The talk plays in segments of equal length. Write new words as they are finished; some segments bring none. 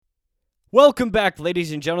Welcome back,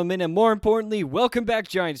 ladies and gentlemen, and more importantly, welcome back,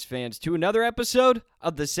 Giants fans, to another episode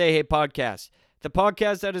of the Say Hey Podcast, the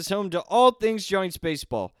podcast that is home to all things Giants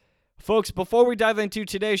baseball. Folks, before we dive into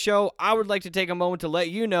today's show, I would like to take a moment to let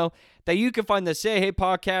you know that you can find the Say Hey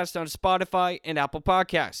Podcast on Spotify and Apple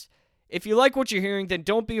Podcasts. If you like what you're hearing, then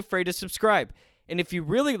don't be afraid to subscribe. And if you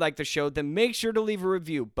really like the show, then make sure to leave a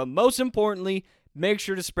review. But most importantly, make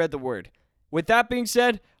sure to spread the word. With that being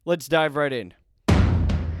said, let's dive right in.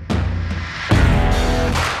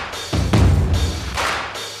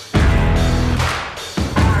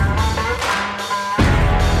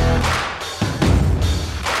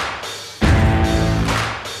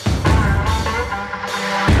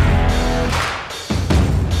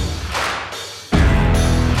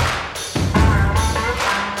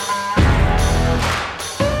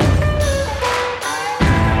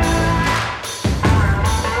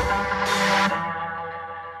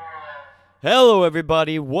 Hello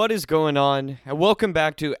everybody, what is going on? And welcome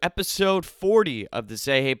back to episode 40 of the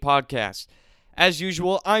Say Hey Podcast. As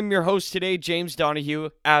usual, I'm your host today, James Donahue,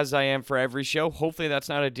 as I am for every show. Hopefully that's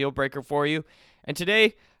not a deal breaker for you. And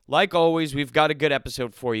today, like always, we've got a good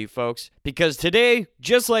episode for you folks. Because today,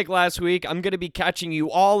 just like last week, I'm going to be catching you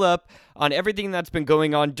all up on everything that's been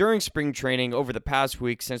going on during spring training over the past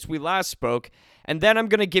week since we last spoke. And then I'm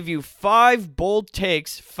going to give you five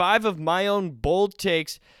of my own bold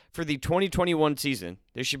takes for the 2021 season.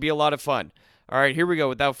 This should be a lot of fun. All right, here we go.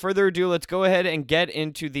 Without further ado, let's go ahead and get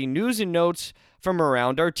into the news and notes from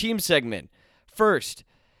around our team segment. First,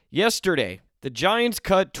 yesterday, the Giants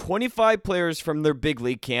cut 25 players from their big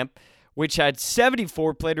league camp, which had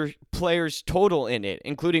 74 players total in it,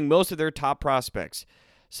 including most of their top prospects.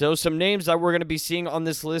 So some names that we're going to be seeing on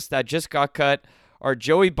this list that just got cut are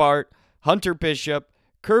Joey Bart, Hunter Bishop,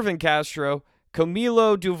 Kervin Castro,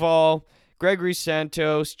 Camilo Doval, Gregory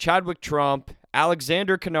Santos, Chadwick Trump,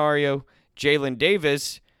 Alexander Canario, Jalen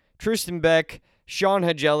Davis, Tristan Beck, Sean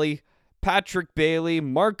Hageli, Patrick Bailey,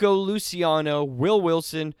 Marco Luciano, Will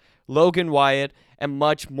Wilson, Logan Wyatt, and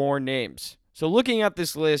much more names. So looking at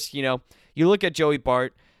this list, you look at Joey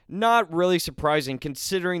Bart, not really surprising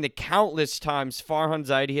considering the countless times Farhan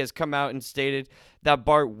Zaidi has come out and stated that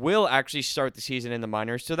Bart will actually start the season in the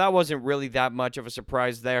minors, so that wasn't really that much of a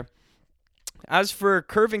surprise there. As for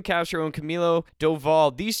Kervin Castro and Camilo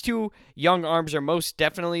Doval, these two young arms are most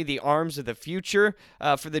definitely the arms of the future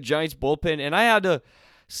for the Giants bullpen, and I had a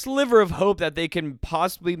sliver of hope that they can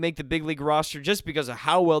possibly make the big league roster just because of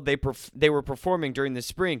how well they were performing during the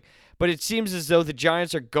spring. But it seems as though the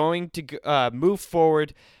Giants are going to move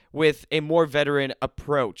forward with a more veteran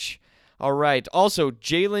approach. All right. Also,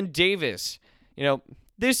 Jalen Davis.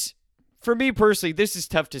 For me personally, this is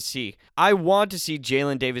tough to see. I want to see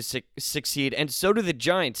Jalen Davis succeed, and so do the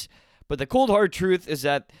Giants. But the cold hard truth is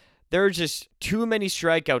that there are just too many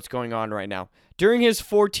strikeouts going on right now. During his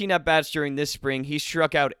 14 at-bats during this spring, he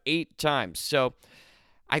struck out 8 times. So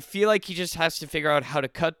I feel like he just has to figure out how to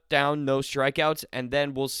cut down those strikeouts, and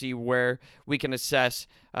then we'll see where we can assess.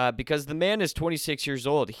 Because the man is 26 years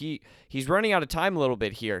old. He's running out of time a little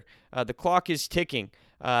bit here. The clock is ticking.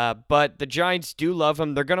 But the Giants do love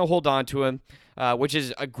him. They're going to hold on to him, which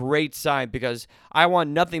is a great sign because I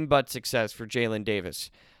want nothing but success for Jalen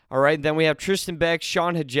Davis. All right, then we have Tristan Beck,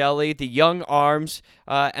 Sean Hageli, the young arms,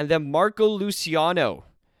 and then Marco Luciano.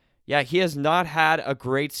 Yeah, he has not had a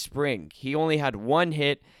great spring. He only had 1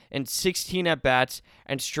 hit and 16 at-bats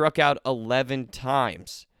and struck out 11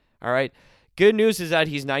 times. All right, good news is that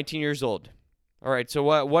he's 19 years old. All right, so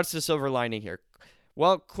what's the silver lining here?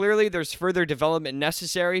 Well, clearly there's further development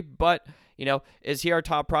necessary, but, is he our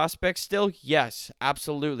top prospect still? Yes,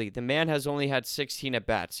 absolutely. The man has only had 16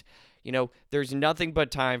 at-bats. There's nothing but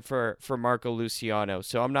time for Marco Luciano,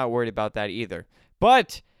 so I'm not worried about that either.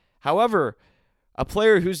 But, however, a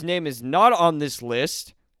player whose name is not on this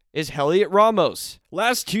list is Heliot Ramos.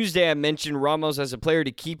 Last Tuesday, I mentioned Ramos as a player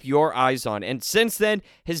to keep your eyes on, and since then,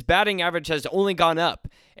 his batting average has only gone up.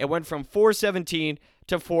 It went from .417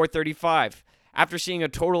 to .435. After seeing a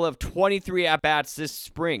total of 23 at-bats this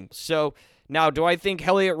spring. So, now, do I think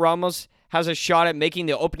Heliot Ramos has a shot at making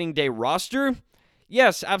the opening day roster?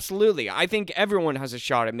 Yes, absolutely. I think everyone has a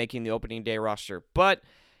shot at making the opening day roster. But,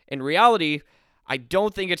 in reality, I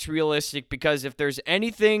don't think it's realistic because if there's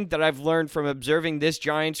anything that I've learned from observing this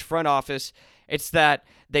Giants front office, it's that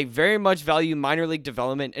they very much value minor league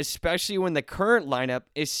development, especially when the current lineup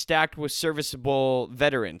is stacked with serviceable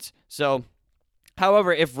veterans. So,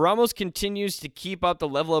 however, if Ramos continues to keep up the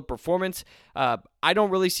level of performance, I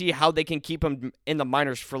don't really see how they can keep him in the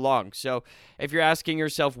minors for long. So if you're asking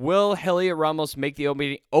yourself, will Heliot Ramos make the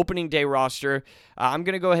opening day roster? I'm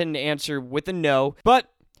going to go ahead and answer with a no.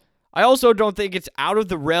 But I also don't think it's out of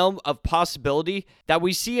the realm of possibility that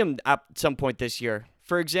we see him at some point this year.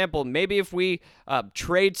 For example, maybe if we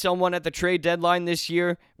trade someone at the trade deadline this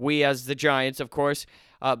year, we as the Giants, of course,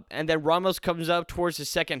 and then Ramos comes up towards the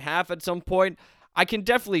second half at some point, I can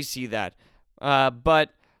definitely see that. But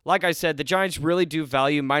like I said, the Giants really do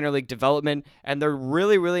value minor league development, and they're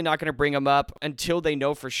really not going to bring him up until they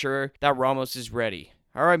know for sure that Ramos is ready.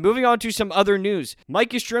 All right, moving on to some other news. Mike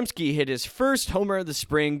Yastrzemski hit his first homer of the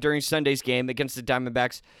spring during Sunday's game against the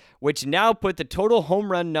Diamondbacks, which now put the total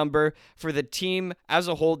home run number for the team as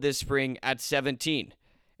a whole this spring at 17.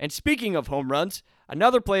 And speaking of home runs,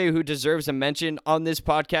 another player who deserves a mention on this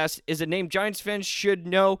podcast is a name Giants fans should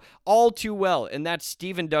know all too well, and that's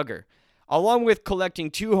Steven Duggar. Along with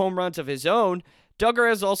collecting 2 home runs of his own, Duggar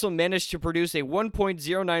has also managed to produce a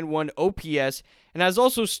 1.091 OPS and has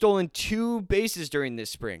also stolen 2 bases during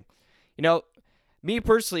this spring. You know, me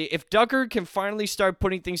personally, if Duggar can finally start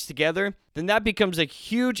putting things together, then that becomes a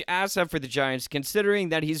huge asset for the Giants, considering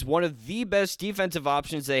that he's one of the best defensive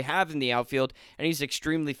options they have in the outfield, and he's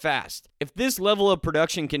extremely fast. If this level of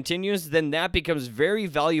production continues, then that becomes very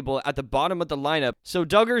valuable at the bottom of the lineup. So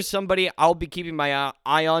Duggar is somebody I'll be keeping my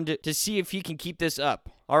eye on to see if he can keep this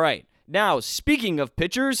up. All right. Now, speaking of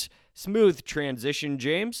pitchers, smooth transition,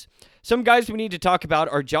 James. Some guys we need to talk about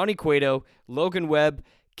are Johnny Cueto, Logan Webb,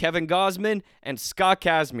 Kevin Gausman, and Scott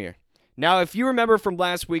Kazmir. Now, if you remember from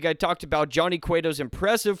last week, I talked about Johnny Cueto's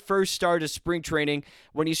impressive first start of spring training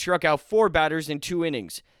when he struck out 4 batters in 2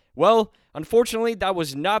 innings. Well, unfortunately, that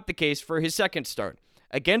was not the case for his second start.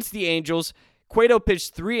 Against the Angels, Cueto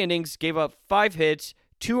pitched 3 innings, gave up 5 hits,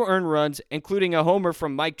 2 earned runs, including a homer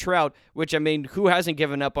from Mike Trout, which, I mean, who hasn't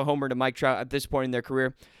given up a homer to Mike Trout at this point in their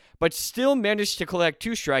career, but still managed to collect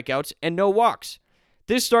 2 strikeouts and no walks.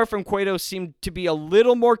 This start from Cueto seemed to be a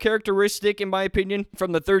little more characteristic, in my opinion,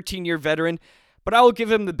 from the 13-year veteran, but I will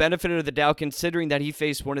give him the benefit of the doubt considering that he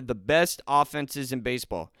faced one of the best offenses in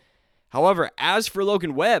baseball. However, as for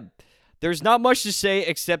Logan Webb, there's not much to say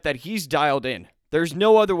except that he's dialed in. There's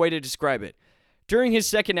no other way to describe it. During his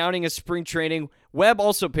second outing of spring training, Webb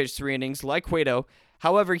also pitched 3 innings, like Cueto.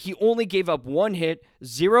 However, he only gave up 1 hit,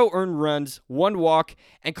 0 earned runs, 1 walk,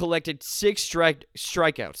 and collected 6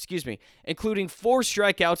 strikeouts, including 4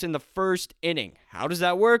 strikeouts in the first inning. How does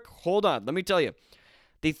that work? Hold on, let me tell you.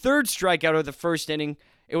 The third strikeout of the first inning,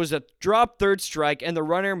 it was a drop third strike, and the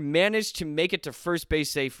runner managed to make it to first base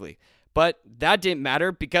safely. But that didn't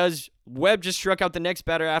matter because Webb just struck out the next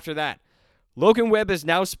batter after that. Logan Webb is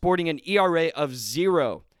now sporting an ERA of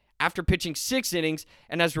 0 after pitching 6 innings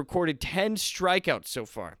and has recorded 10 strikeouts so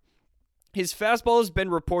far. His fastball has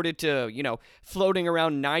been reported to, floating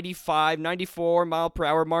around 95, 94 mile per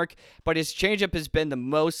hour mark, but his changeup has been the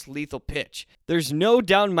most lethal pitch. There's no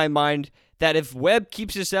doubt in my mind that if Webb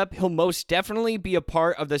keeps this up, he'll most definitely be a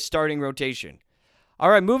part of the starting rotation.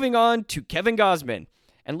 All right, moving on to Kevin Gausman.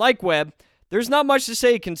 And like Webb, there's not much to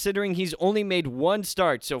say considering he's only made 1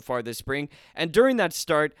 start so far this spring, and during that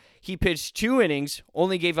start, he pitched 2 innings,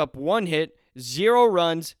 only gave up 1 hit, 0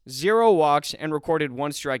 runs, 0 walks, and recorded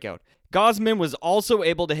 1 strikeout. Gausman was also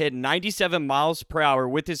able to hit 97 miles per hour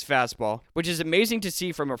with his fastball, which is amazing to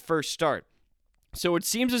see from a first start. So it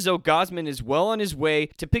seems as though Gausman is well on his way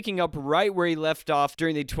to picking up right where he left off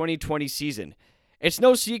during the 2020 season. It's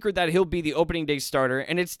no secret that he'll be the opening day starter,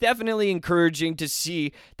 and it's definitely encouraging to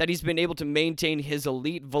see that he's been able to maintain his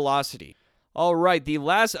elite velocity. All right, the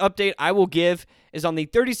last update I will give is on the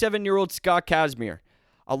 37-year-old Scott Kazmir.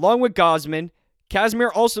 Along with Gausman,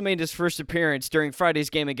 Kazmir also made his first appearance during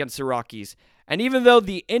Friday's game against the Rockies. And even though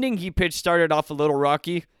the inning he pitched started off a little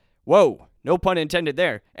rocky, whoa, no pun intended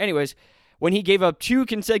there. Anyways, when he gave up 2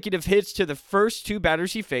 consecutive hits to the first 2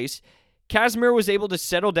 batters he faced, Kazmir was able to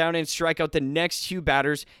settle down and strike out the next 2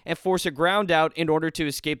 batters and force a ground out in order to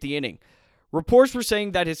escape the inning. Reports were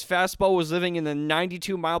saying that his fastball was living in the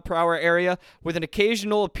 92 mile per hour area with an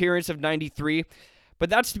occasional appearance of 93, but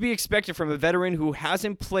that's to be expected from a veteran who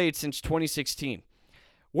hasn't played since 2016.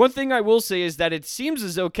 One thing I will say is that it seems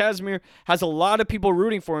as though Kazmir has a lot of people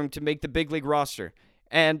rooting for him to make the big league roster.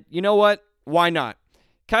 And you know what? Why not?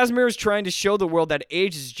 Kazmir is trying to show the world that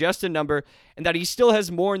age is just a number and that he still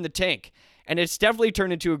has more in the tank. And it's definitely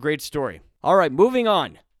turned into a great story. All right, moving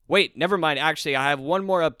on. Wait, never mind. Actually, I have one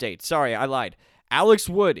more update. Sorry, I lied. Alex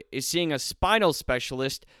Wood is seeing a spinal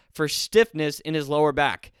specialist for stiffness in his lower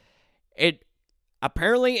back.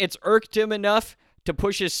 Apparently it's irked him enough to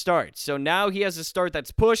push his start. So now he has a start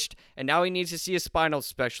that's pushed, and now he needs to see a spinal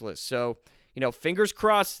specialist. So, fingers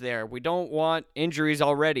crossed there. We don't want injuries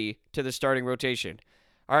already to the starting rotation.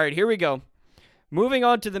 All right, here we go. Moving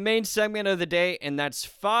on to the main segment of the day, and that's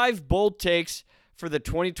 5 bold takes for the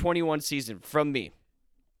 2021 season from me.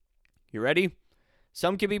 You ready?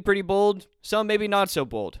 Some can be pretty bold, some maybe not so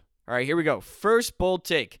bold. All right, here we go. First bold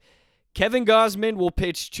take. Kevin Gausman will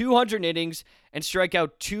pitch 200 innings and strike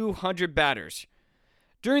out 200 batters.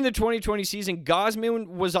 During the 2020 season, Gausman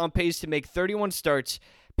was on pace to make 31 starts,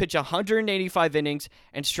 pitch 185 innings,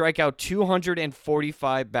 and strike out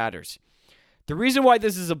 245 batters. The reason why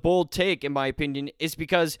this is a bold take, in my opinion, is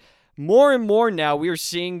because more and more now we are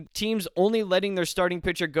seeing teams only letting their starting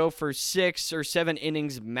pitcher go for 6 or 7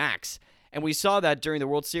 innings max. And we saw that during the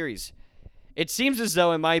World Series. It seems as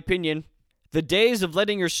though, in my opinion, the days of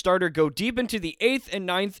letting your starter go deep into the 8th and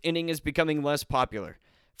 9th inning is becoming less popular.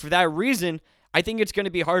 For that reason, I think it's going to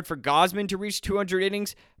be hard for Gausman to reach 200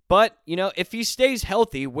 innings, but, if he stays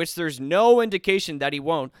healthy, which there's no indication that he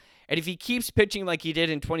won't, and if he keeps pitching like he did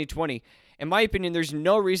in 2020, in my opinion, there's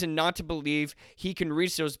no reason not to believe he can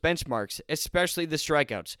reach those benchmarks, especially the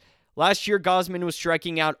strikeouts. Last year, Gausman was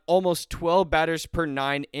striking out almost 12 batters per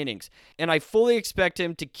 9 innings, and I fully expect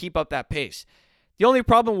him to keep up that pace. The only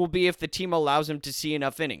problem will be if the team allows him to see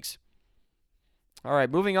enough innings. All right,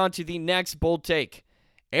 moving on to the next bold take.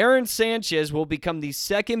 Aaron Sanchez will become the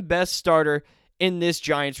second best starter in this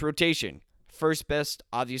Giants rotation. First best,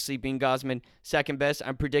 obviously, being Gausman. Second best,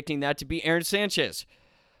 I'm predicting that to be Aaron Sanchez.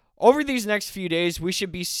 Over these next few days, we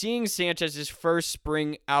should be seeing Sanchez's first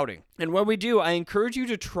spring outing. And when we do, I encourage you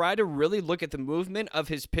to try to really look at the movement of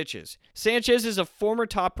his pitches. Sanchez is a former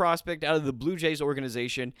top prospect out of the Blue Jays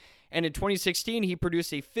organization, and in 2016, he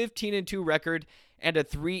produced a 15-2 record and a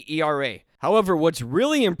 3 ERA. However, what's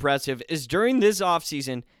really impressive is during this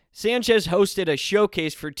offseason, Sanchez hosted a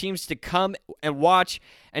showcase for teams to come and watch,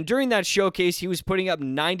 and during that showcase, he was putting up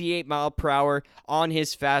 98 mile per hour on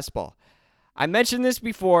his fastball. I mentioned this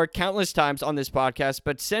before countless times on this podcast,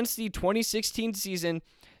 but since the 2016 season,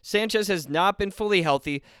 Sanchez has not been fully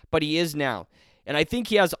healthy, but he is now. And I think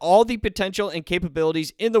he has all the potential and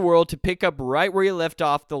capabilities in the world to pick up right where he left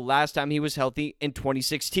off the last time he was healthy in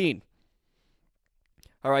 2016.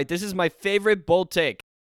 All right, this is my favorite bold take.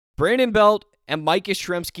 Brandon Belt and Mike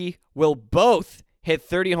Yastrzemski will both hit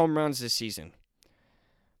 30 home runs this season.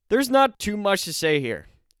 There's not too much to say here.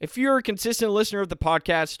 If you're a consistent listener of the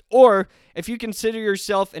podcast, or if you consider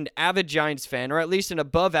yourself an avid Giants fan, or at least an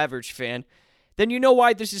above-average fan, then you know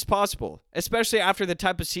why this is possible, especially after the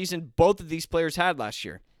type of season both of these players had last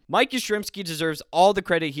year. Mike Yastrzemski deserves all the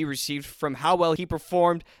credit he received from how well he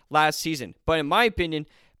performed last season, but in my opinion,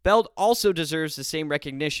 Belt also deserves the same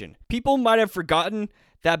recognition. People might have forgotten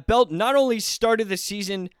that Belt not only started the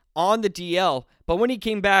season on the DL, but when he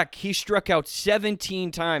came back, he struck out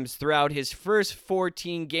 17 times throughout his first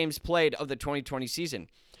 14 games played of the 2020 season.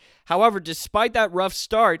 However, despite that rough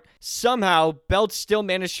start, somehow Belt still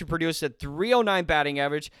managed to produce a .309 batting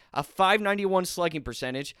average, a .591 slugging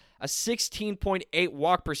percentage, a 16.8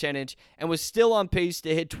 walk percentage, and was still on pace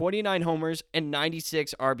to hit 29 homers and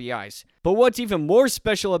 96 RBIs. But what's even more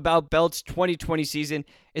special about Belt's 2020 season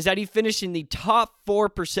is that he finished in the top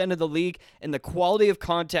 4% of the league in the quality of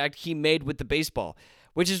contact he made with the baseball,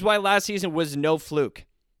 which is why last season was no fluke.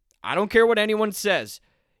 I don't care what anyone says.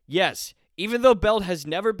 Yes, even though Belt has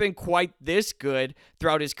never been quite this good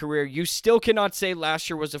throughout his career, you still cannot say last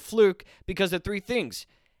year was a fluke because of three things: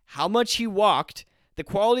 how much he walked, the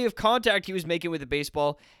quality of contact he was making with the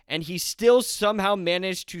baseball, and he still somehow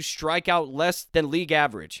managed to strike out less than league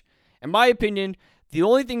average. In my opinion, the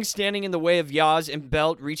only thing standing in the way of Yaz and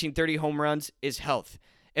Belt reaching 30 home runs is health.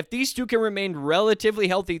 If these two can remain relatively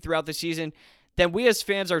healthy throughout the season, then we as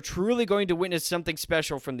fans are truly going to witness something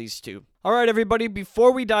special from these two. All right, everybody,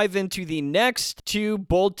 before we dive into the next two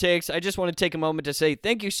bold takes, I just want to take a moment to say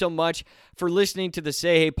thank you so much for listening to the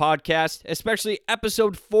Say Hey podcast, especially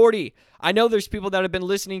episode 40. I know there's people that have been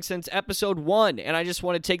listening since episode 1, and I just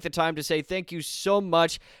want to take the time to say thank you so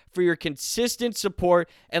much for your consistent support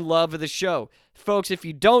and love of the show. Folks, if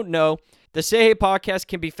you don't know, the Say Hey podcast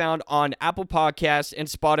can be found on Apple Podcasts and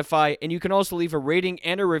Spotify, and you can also leave a rating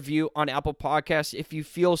and a review on Apple Podcasts if you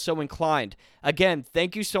feel so inclined. Again,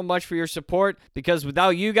 thank you so much for your support, because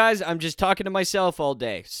without you guys, I'm just talking to myself all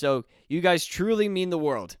day. So you guys truly mean the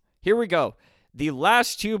world. Here we go. The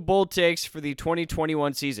last two bold takes for the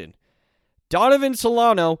 2021 season. Donovan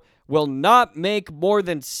Solano will not make more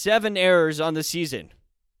than 7 errors on the season.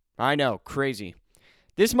 I know, crazy.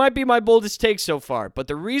 This might be my boldest take so far, but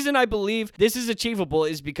the reason I believe this is achievable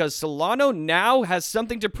is because Solano now has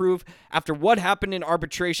something to prove after what happened in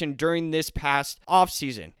arbitration during this past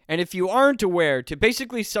offseason. And if you aren't aware, to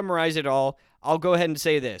basically summarize it all, I'll go ahead and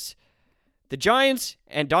say this. The Giants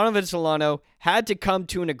and Donovan Solano had to come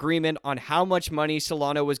to an agreement on how much money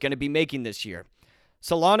Solano was going to be making this year.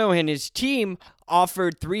 Solano and his team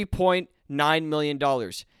offered $3.9 million.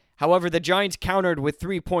 However, the Giants countered with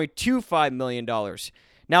 $3.25 million.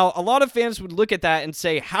 Now, a lot of fans would look at that and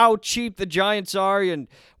say how cheap the Giants are and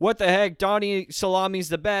what the heck, Donnie Salami's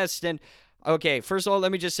the best. And okay, first of all,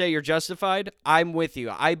 let me just say you're justified. I'm with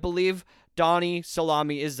you. I believe Donnie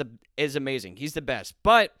Salami is amazing. He's the best.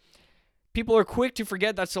 But people are quick to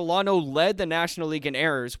forget that Solano led the National League in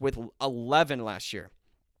errors with 11 last year.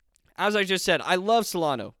 As I just said, I love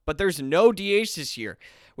Solano, but there's no DH this year,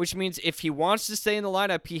 which means if he wants to stay in the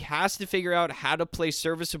lineup, he has to figure out how to play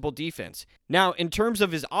serviceable defense. Now, in terms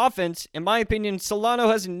of his offense, in my opinion, Solano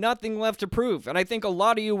has nothing left to prove, and I think a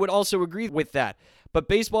lot of you would also agree with that. But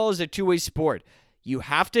baseball is a two-way sport. You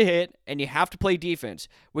have to hit, and you have to play defense,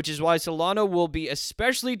 which is why Solano will be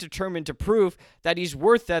especially determined to prove that he's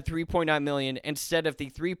worth that $3.9 million instead of the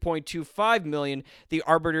 $3.25 million the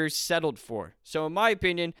arbiters settled for. So in my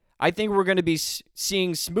opinion, I think we're going to be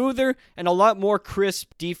seeing smoother and a lot more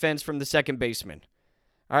crisp defense from the second baseman.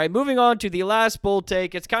 All right, moving on to the last bold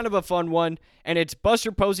take. It's kind of a fun one, and it's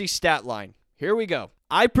Buster Posey's stat line. Here we go.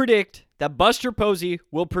 I predict that Buster Posey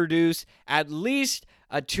will produce at least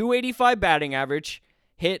a .285 batting average,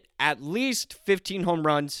 hit at least 15 home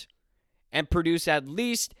runs, and produce at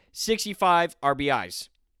least 65 RBIs.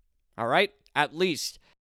 All right? At least.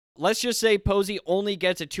 Let's just say Posey only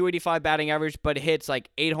gets a .285 batting average, but hits like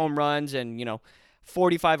 8 home runs and,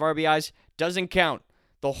 45 RBIs. Doesn't count.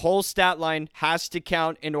 The whole stat line has to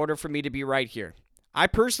count in order for me to be right here. I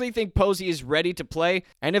personally think Posey is ready to play,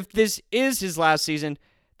 and if this is his last season,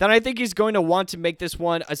 then I think he's going to want to make this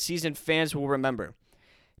one a season fans will remember.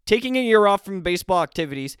 Taking a year off from baseball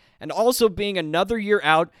activities and also being another year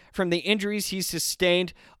out from the injuries he's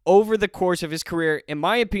sustained over the course of his career, in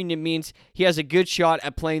my opinion, means he has a good shot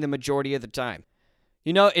at playing the majority of the time.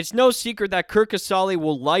 It's no secret that Curt Casali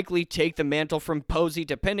will likely take the mantle from Posey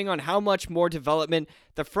depending on how much more development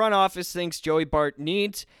the front office thinks Joey Bart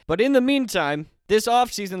needs. But in the meantime, this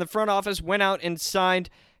offseason, the front office went out and signed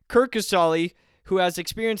Curt Casali, who has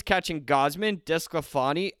experience catching Gausman,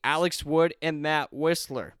 DeSclafani, Alex Wood, and Matt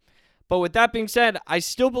Whistler. But with that being said, I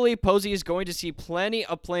still believe Posey is going to see plenty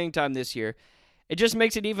of playing time this year. It just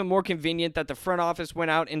makes it even more convenient that the front office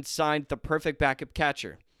went out and signed the perfect backup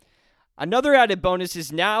catcher. Another added bonus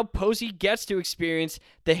is now Posey gets to experience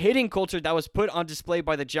the hitting culture that was put on display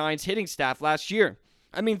by the Giants hitting staff last year.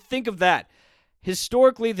 I mean, think of that.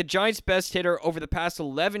 Historically, the Giants' best hitter over the past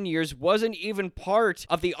 11 years wasn't even part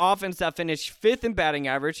of the offense that finished 5th in batting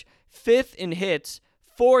average, 5th in hits,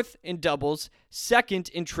 4th in doubles, 2nd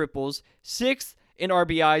in triples, 6th in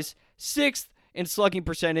RBIs, 6th in slugging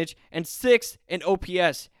percentage, and 6th in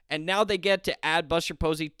OPS. And now they get to add Buster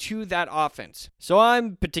Posey to that offense. So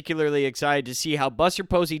I'm particularly excited to see how Buster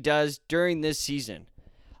Posey does during this season.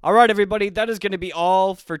 All right, everybody, that is going to be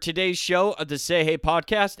all for today's show of the Say Hey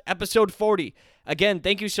Podcast, episode 40. Again,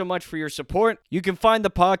 thank you so much for your support. You can find the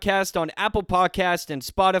podcast on Apple Podcasts and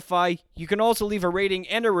Spotify. You can also leave a rating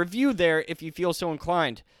and a review there if you feel so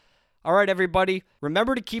inclined. All right, everybody,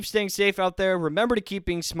 remember to keep staying safe out there. Remember to keep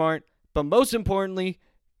being smart. But most importantly,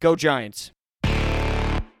 go Giants.